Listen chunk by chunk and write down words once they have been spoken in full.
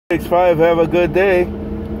165, have a good day.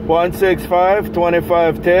 165,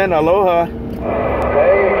 2510, aloha. Hey, coming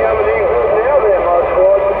in good now there,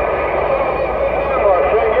 ModSquad. My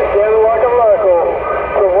friend, get down like a local.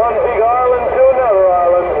 From one big island to another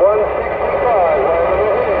island, 165,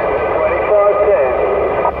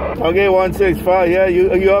 2510. Okay, 165, yeah,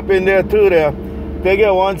 you up in there too there. They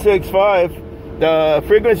get 165. The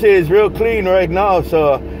frequency is real clean right now,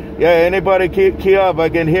 so yeah, anybody key up, I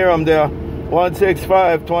can hear them there.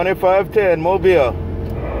 165, 2510, Mobile.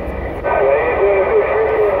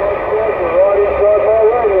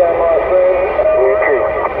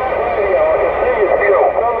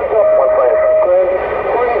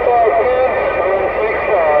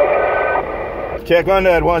 Check on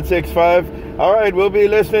that, 165. All right, we'll be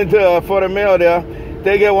listening to for the mail there.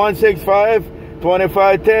 They get 165,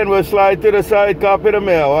 2510. We'll slide to the side, copy the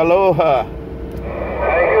mail. Aloha. Hey,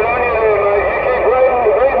 good on you there, mate. You keep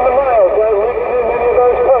reading the mail. Don't leave in any of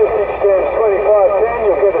those postage stamps. 2510,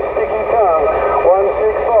 you'll get a sticky tongue.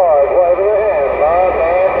 165, waving a hand.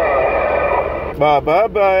 Bye, bye, bye. Bye, bye,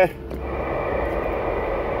 bye.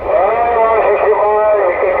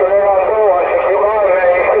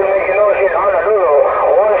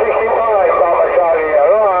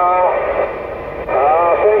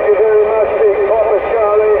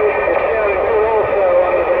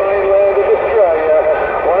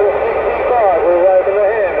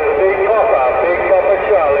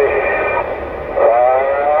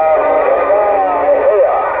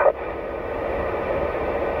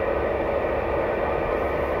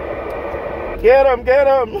 Get him, get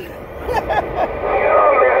him.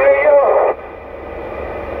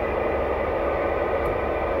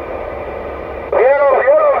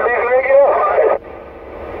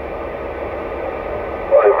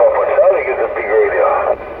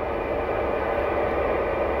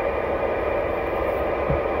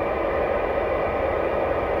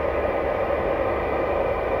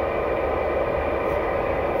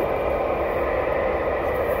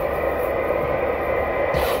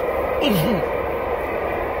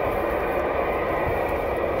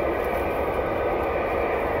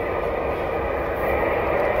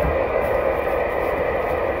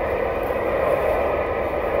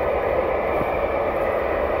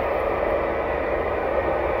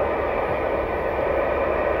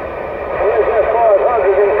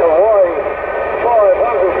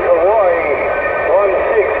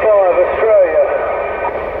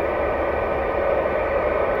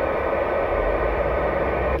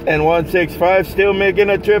 And 165 still making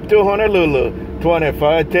a trip to Honolulu.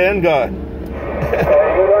 2510 gone. Hey,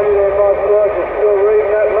 good on you there, ModSquad. You're still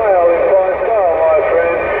reading that mail in fine style, my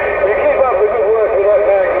friend. You keep up the good work with that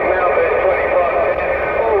bag of mail there,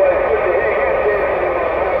 2510. Always good to hear you,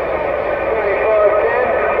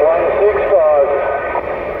 2510,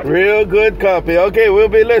 165. Real good copy. Okay, we'll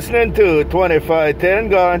be listening to 2510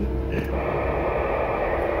 gone.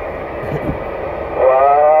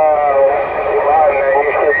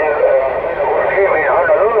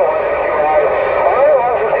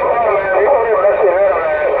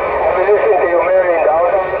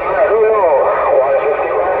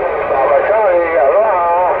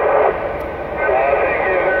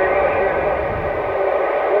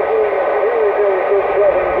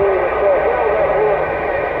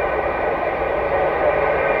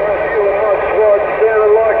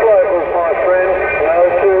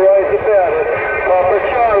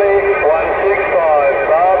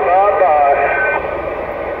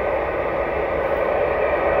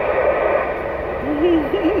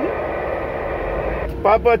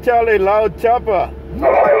 Papa Charlie, loud chopper.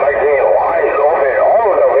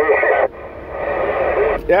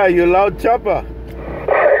 Yeah, you loud chopper.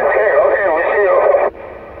 Okay, we'll see you.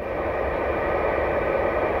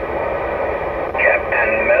 Captain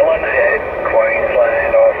MelonHead,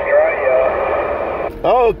 Queensland, Australia.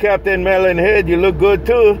 Oh, Captain MelonHead, you look good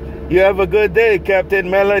too. You have a good day, Captain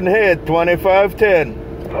MelonHead, 2510.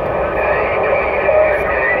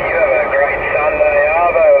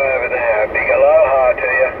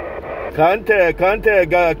 Contact,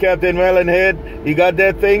 Captain MelonHead. You got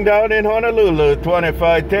that thing down in Honolulu,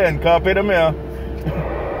 2510. Copy the mail. No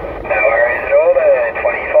worries at all there,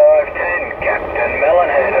 2510. Captain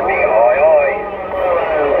MelonHead, a big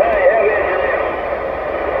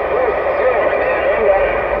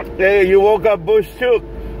aye. Hey, you woke up BushAU.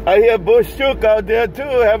 I hear BushAU out there too.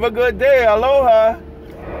 Have a good day. Aloha.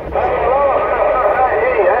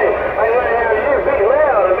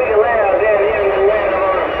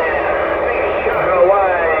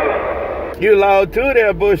 You loud too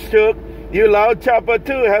there, BushAU. You loud chopper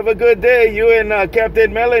too. Have a good day. You and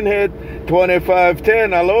Captain MelonHead,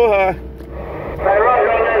 2510. Aloha. Hey, Roger,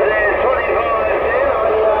 on that there,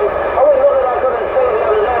 2510.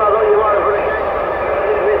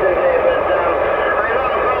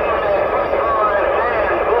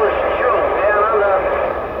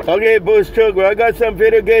 Okay, BushAU, well, I got some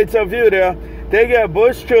VideoGates of you there. Take care,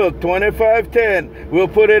 BushAU 2510. We'll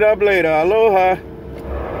put it up later. Aloha.